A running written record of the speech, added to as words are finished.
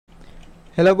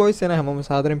Hello boys එන හැමෝම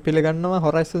සාදරයෙන් පිළිගන්නවා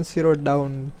Horizon Zero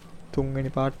Dawn තුන්වෙනි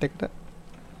පාර්ට් එකට.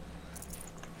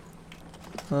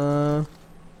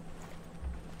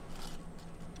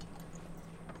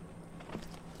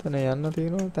 තන යන්න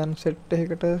තියෙනවා තන් සෙට්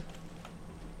එකකට.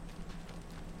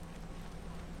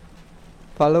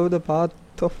 Follow the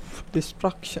path of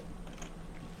destruction.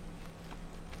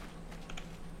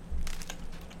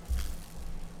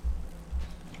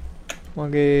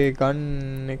 මගේ ගන්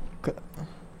එක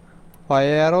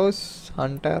fire arrows,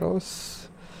 hunt arrows.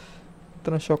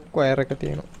 තන shock wire එක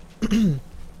තියෙනවා.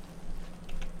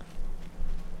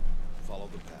 Follow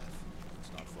the path.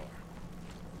 It's not far.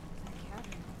 That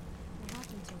cabin. What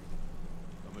happened to it?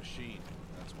 A machine,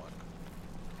 that's what.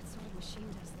 What sort of machine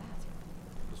does that?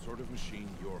 The sort of machine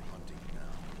you're hunting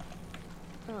now.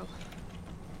 Oh.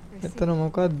 I see. එතන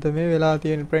මොකද්ද මේ වෙලා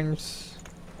තියෙන friends?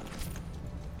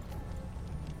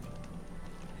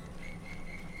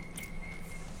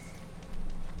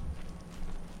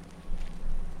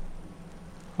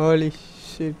 Holy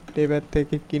shit, ඒ පැත්ත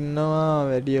එකෙක් ඉන්නවා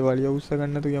වැඩි වලිය උස්ස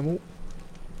ගන්නතු යමු.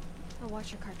 I'll watch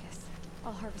your carcass.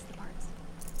 I'll harvest the parts.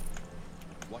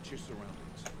 Watch your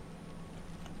surroundings.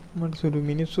 මට සුළු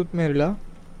මිනිස්සුත් මැරිලා.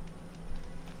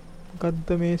 මොකද්ද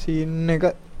මේ සීන් එක?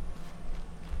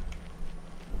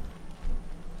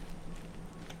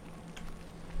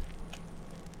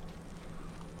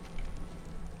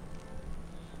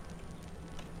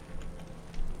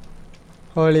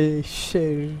 Holy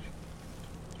shit.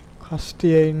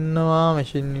 කස්ටිය ඉන්නවා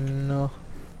මැෂින් ඉන්නවා.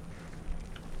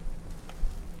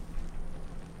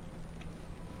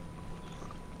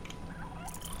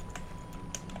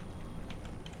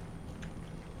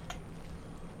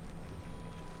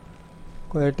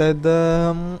 කොහෙටද?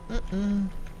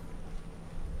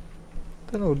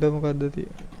 තන උඩ මොකද්ද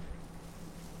තියෙන්නේ?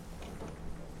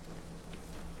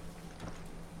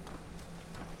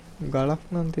 ගලක්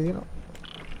නම් තියෙනවා.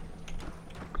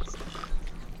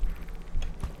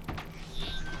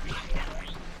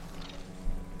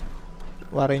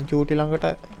 වරෙන් චූටි ළඟට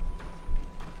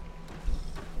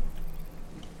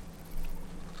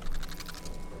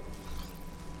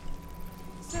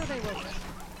So they were.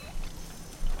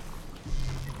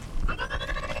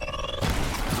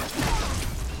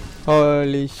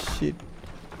 holy shit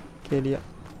කෙලිය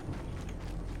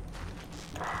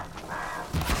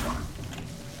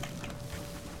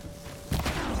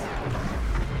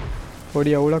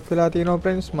පොඩි අවුලක් වෙලා තියෙනවා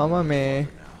friends මම මේ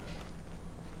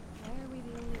Why are we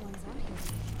the only ones out here?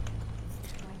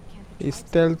 Why can't the tribes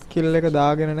ස්ටෙල්ත් කිල් එක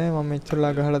දාගෙන නැහැ මම මෙච්චරලා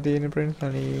ගහලා තියෙන friends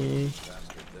අනේ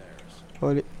Basket theirs.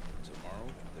 holy Tomorrow,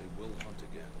 they will hunt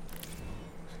again.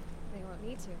 They won't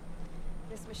need to.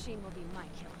 This machine will be my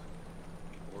kill.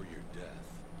 Or your death,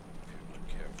 if you're not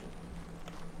careful.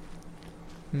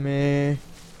 මේ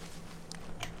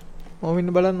මම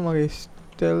ඉන්න බලන්න මගේ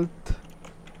ස්ටෙල්ත්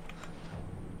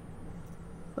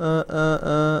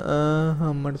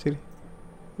අම්මට සිරි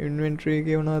ඉන්වෙන්ටරි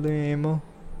එකේ වුණාද මේ එමෝ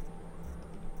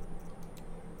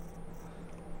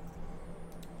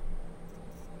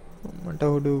මට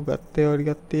උඩු ගත්තේ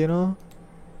වලිගත් තියෙනවා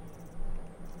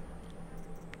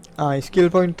ස්කිල්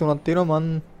පොයින්ට් තුනක් තියෙනවා මන්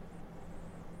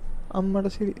අම්මට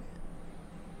සිරි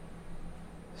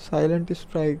සයිලන්ට්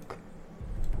ස්ට්‍රයික්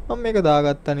මම මේක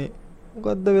දාගත්තනේ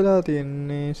මොකද්ද වෙලා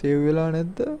තියෙන්නේ සේව් වෙලා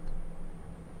නැද්ද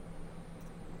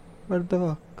what the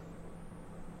fuck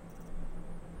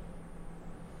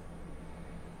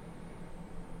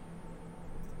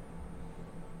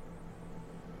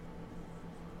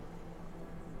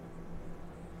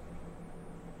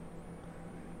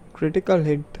critical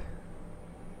hit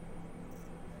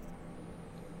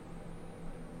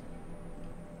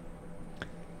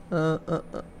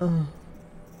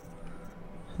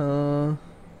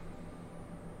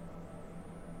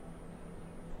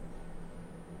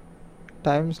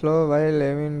time slow while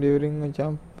aiming during a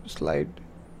jump slide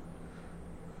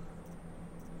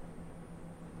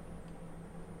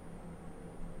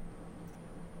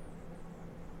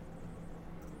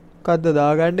කද්ද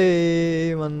දාගන්නේ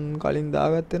මන් කලින්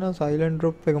දාගත්තේ නම් සයිලන්ට්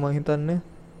ඩ්‍රොප් එක මං හිතන්නේ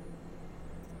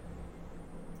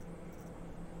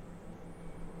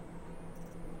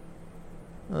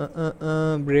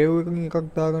බ්‍රේව් එකකින් එකක්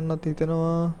දාගන්නත්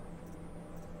හිතෙනවා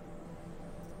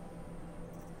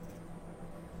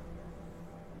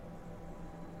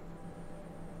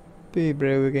පී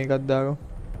බ්‍රේව් එකකින් එකක් දාගමු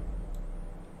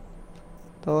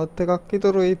තවත් එකක්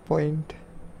ඉතුරුයි පොයින්ට්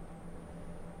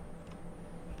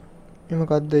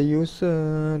මොකක්ද use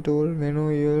tool menu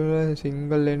your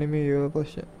single enemy your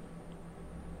position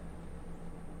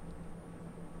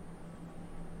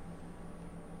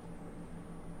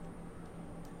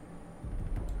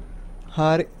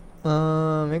හරි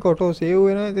මේක ඔටෝ සේව්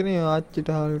වෙනවා ඉතින් ආච්චිට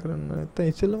හාල් කරන්න නැත්නම්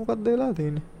ඉස්සෙල්ලා මොකක්ද වෙලා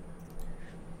තියෙන්නේ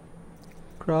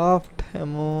craft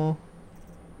ammo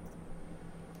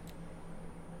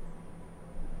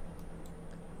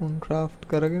උන් craft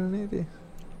කරගෙන නේද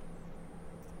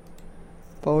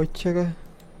pouch එක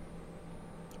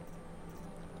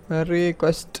හරි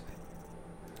quest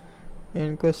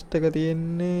main quest එක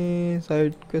තියෙන්නේ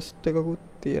side quest එකකුත්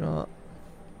තියෙනවා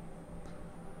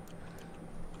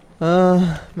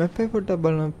මැප් එක පොඩ්ඩක්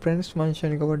බලන්න friends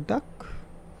mansion එක පොඩ්ඩක්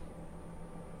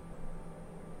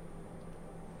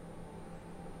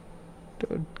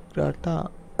රටා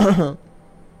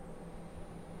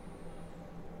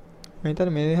මෙතන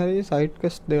මේ හරිය side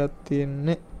quest දෙකක්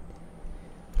තියෙන්නේ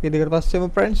ඒ දෙකට පස්සේම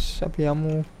friends අපි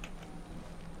යමු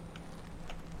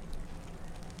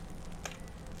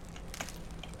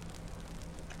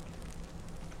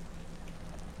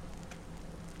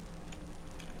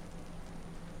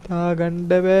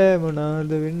ගණ්ඩ බෑ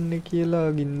මොනාද වෙන්න කියලා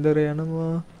ගින්දර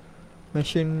යනවා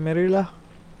මැෂින් මැරිලා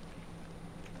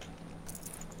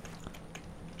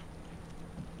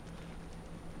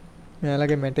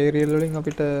මෙයාලගේ මැටීරියල් වලින්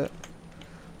අපිට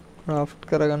ක්‍රාෆ්ට්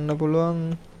කරගන්න පුළුවන්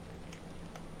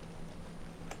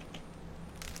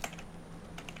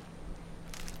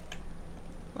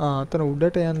අතන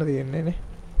උඩට යන්න තියෙන්නේ නේ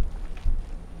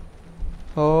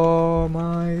ඕ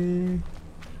මයි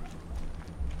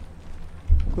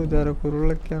කුදර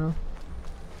කුරුල්ලක් යනවා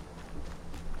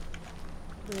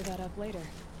Blew that up later.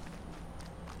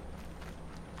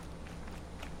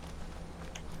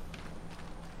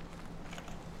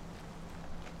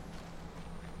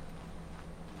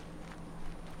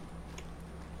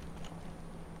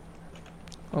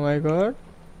 Oh my god.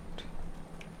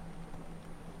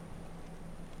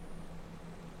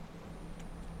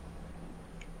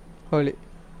 Holy.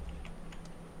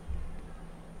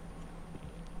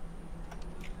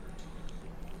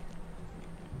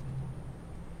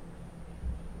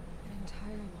 An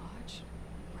entire lodge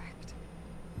wrecked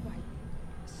by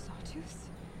sawtooths?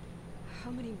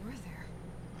 How many were there?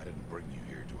 I didn't bring you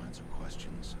here to answer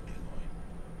questions, Aloy.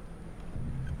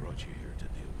 I brought you here to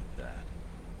deal with that.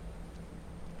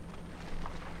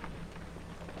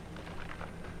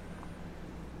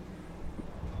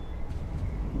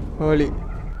 Holy.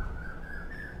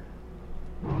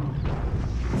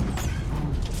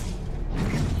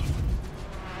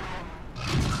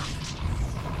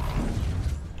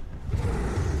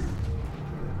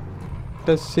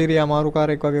 Siri amaru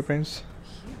karek wage friends.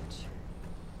 Huge.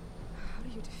 How do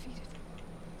you defeat it?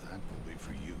 That will be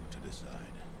for you to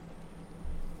decide.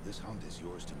 This hunt is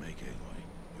yours to make, Aloy.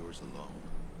 Yours alone.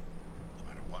 No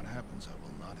matter what happens, I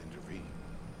will not intervene.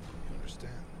 You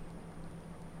understand?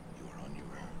 You are on your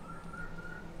own.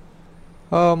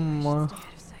 Stay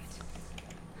out of sight.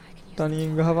 I can use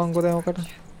තනියෙන් the ගහපන් කොතේ මොකට Okay,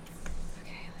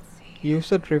 let's see. use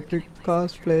a triplet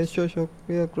cast flash or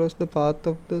shockwave across the path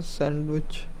of the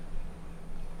sandwich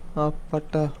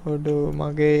අපට හොඩු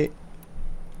මගේ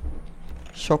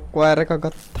shock wire එක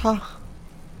ගත්තා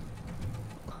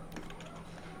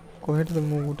කොහෙටද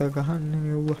මූට ගහන්නේ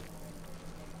මෙව්වා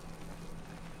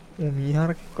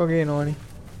මීහරක් වගේ නෝනේ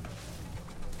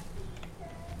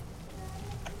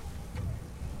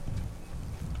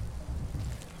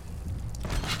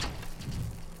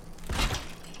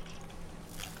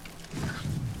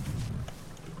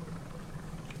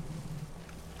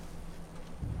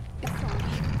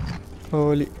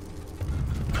Holy.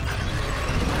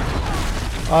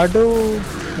 Ado,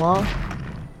 ma.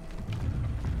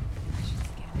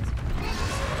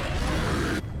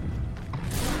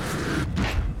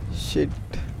 Shit.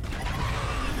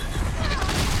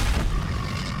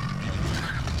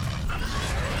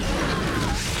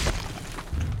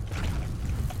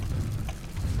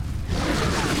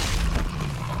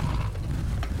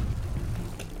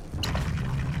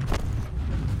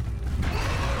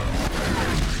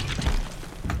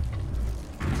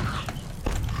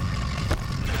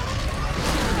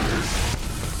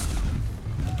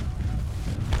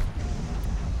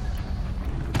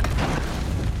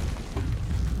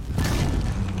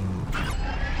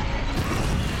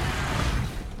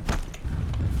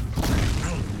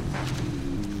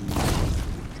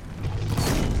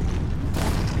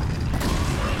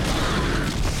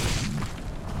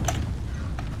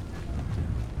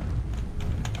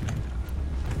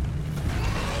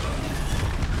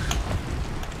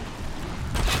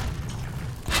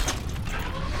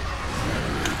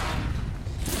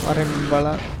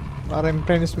 RM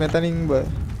friends මෙතනින් බ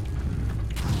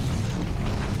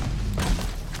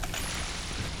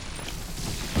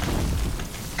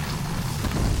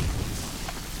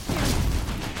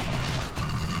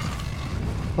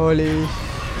Holy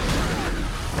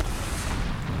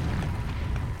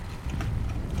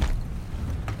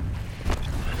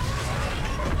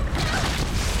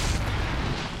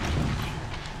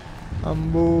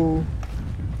අම්බෝ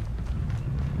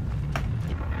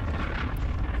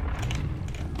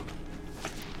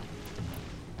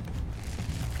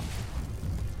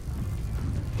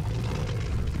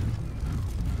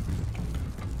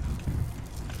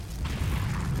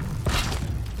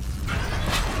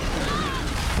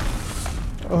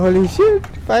holy shit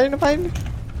fine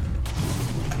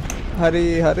hari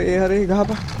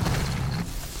gahapa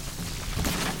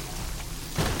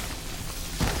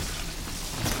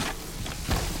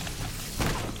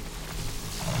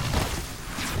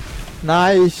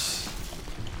nice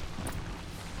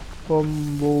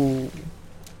combo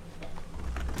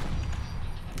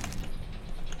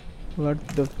what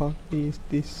the fuck is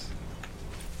this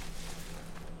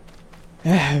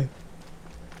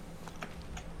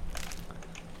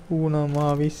ඌනමා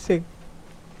 20ක්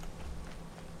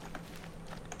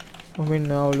මම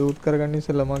නාව ලූට් කරගන්න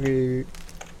ඉස්සෙල්ලා මගේ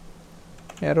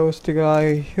ඇරෝස් ටික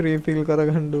ආයි රීෆිල්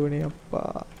කරගන්න ඕනේ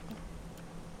අප්පා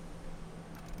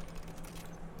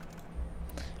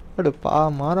අඩ පා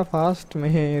මාර ෆාස්ට්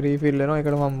මෙහෙ රීෆිල් වෙනවා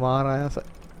ඒකට මම මාර ආසයි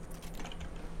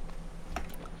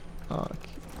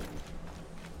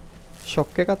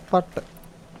ෂොක් එකත් පට්ට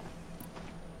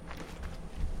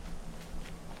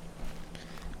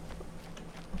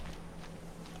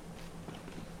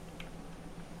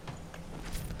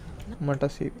මට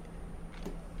සිවි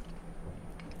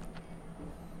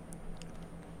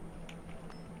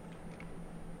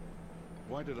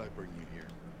Why did I bring you here?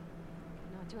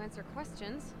 Not to answer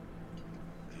questions.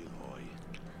 Aloy.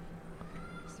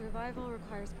 Survival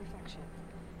requires perfection.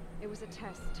 It was a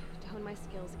test to hone my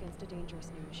skills against a dangerous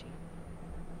new machine.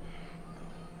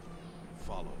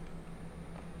 Follow.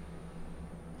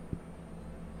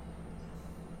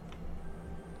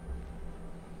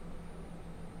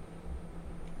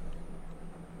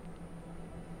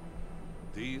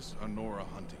 These are Nora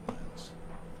hunting lands.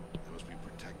 They must be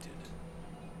protected.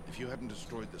 If you hadn't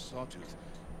destroyed the Sawtooth,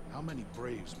 how many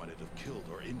Braves might it have killed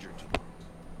or injured tomorrow?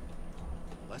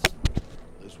 The lesson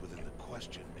lives within the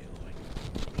question, Aloy.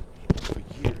 For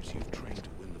years you've trained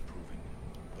to win the proving,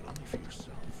 but only for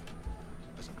yourself.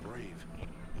 As a Brave, it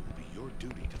will be your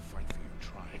duty to fight for your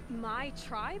tribe. My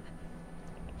tribe?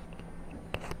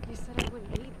 You said I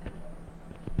wouldn't need them.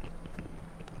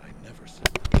 But I never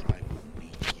said the tribe wouldn't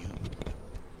need you.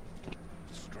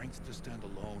 The strength to stand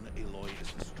alone, Aloy,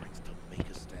 is the strength to make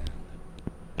a stand.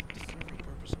 To serve a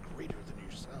purpose greater than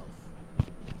yourself.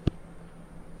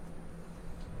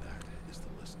 That is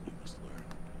the lesson you must learn.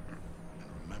 And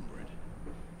remember it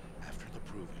after the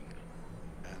proving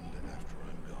and after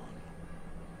I'm gone.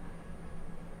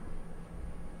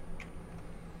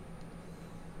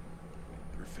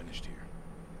 We're finished here.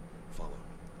 Follow.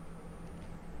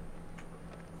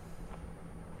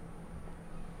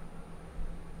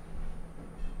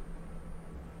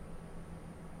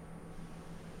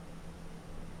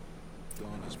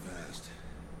 Dawn has passed.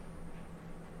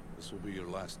 This will be your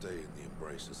last day in the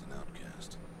Embrace as an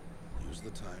outcast. Use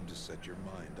the time to set your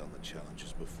mind on the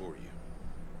challenges before you.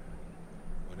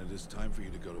 When it is time for you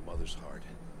to go to Mother's Heart,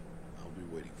 I'll be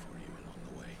waiting for you along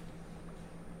the way.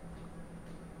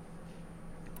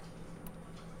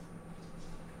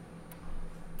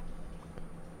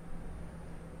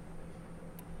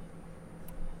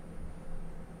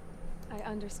 I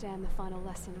understand the final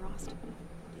lesson, Rost.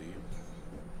 Do you?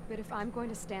 But if I'm going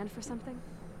to stand for something,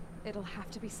 it'll have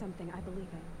to be something I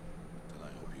believe in. Then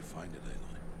I hope you find it,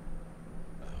 Aloy.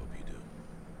 I hope you do.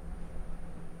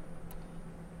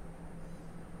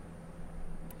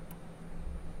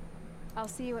 I'll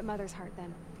see you at Mother's Heart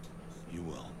then. You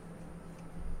will.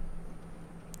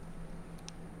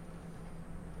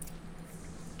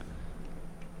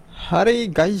 හරි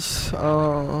guys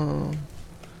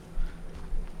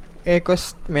ඒ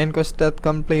cost මේන් cost එකත්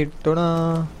complete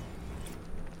වුණා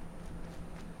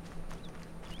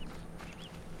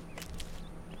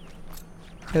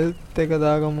health එක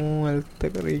දාගමු health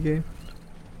එක රීගේ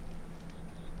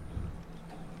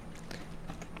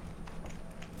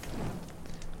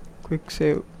quick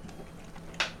save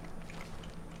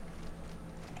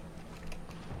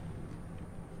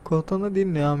කොතනද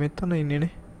ඉන්නේ මෙතන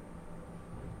ඉන්නේනේ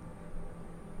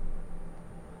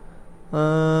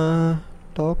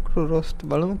talk to Rost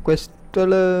බලමු quest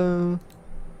වල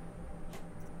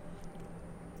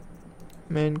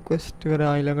main quest එක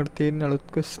ඊළඟට තියෙන අලුත්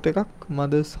quest එකක්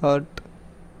Mother's Heart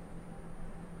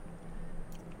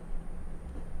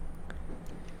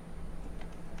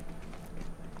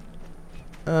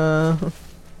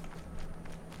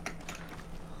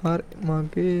හරි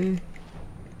මගේ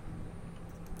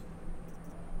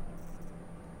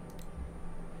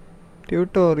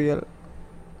tutorial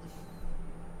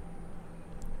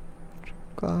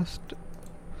cast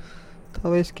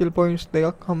තව ස්කිල් පොයින්ට්ස්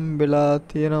දෙකක් හම්බෙලා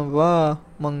තියෙනවා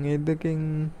මං ඒ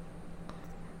දෙකෙන්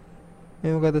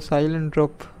මේ මොකද සයිලන්ට්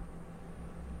ඩ්‍රොප්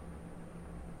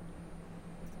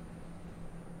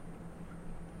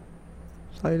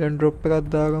එකක්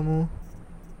දාගමු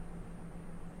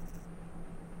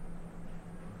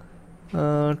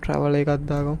ට්‍රැවල් එකක්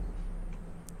දාගමු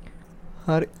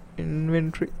හරි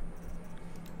ඉන්වෙන්ටරි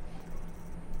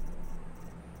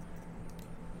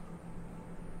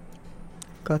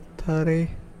කත්හරේ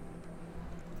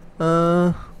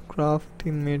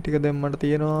ක්‍රාෆ්ටින් මේ ටික දැම්මට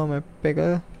තියෙනවා මැප් එක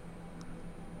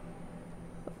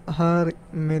හරි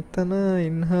මෙතන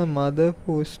ඉන්න මද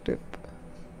ෆූස්ටෙප්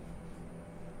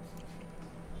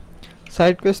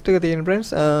සයිඩ් ක්වෙස්ට් එක තියෙන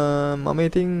ෆ්‍රෙන්ඩ්ස් මම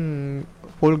ඉතින්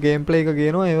ෆුල් ගේම් ප්ලේ එක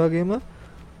ගේනවා ඒ වගේම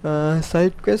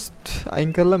සයිඩ් ක්වෙස්ට්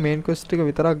අයින් කරලා මේන් ක්වෙස්ට් එක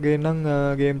විතරක් ගේන්නම්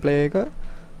ගේම් ප්ලේ එක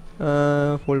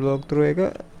ෆුල් වොක් ත්‍රූ එක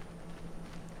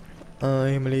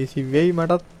එහෙම ලේසි වෙයි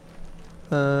මටත්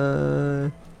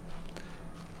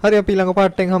හරි අපි ඊළඟ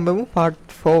පාර්ට් එකෙන් හම්බෙමු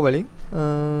පාර්ට් 4 වලින්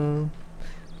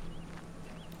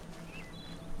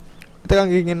එතකන්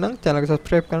ගිහින් එන්නම් channel එක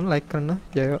subscribe කරන්න like කරන්න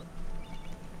ජය වේවා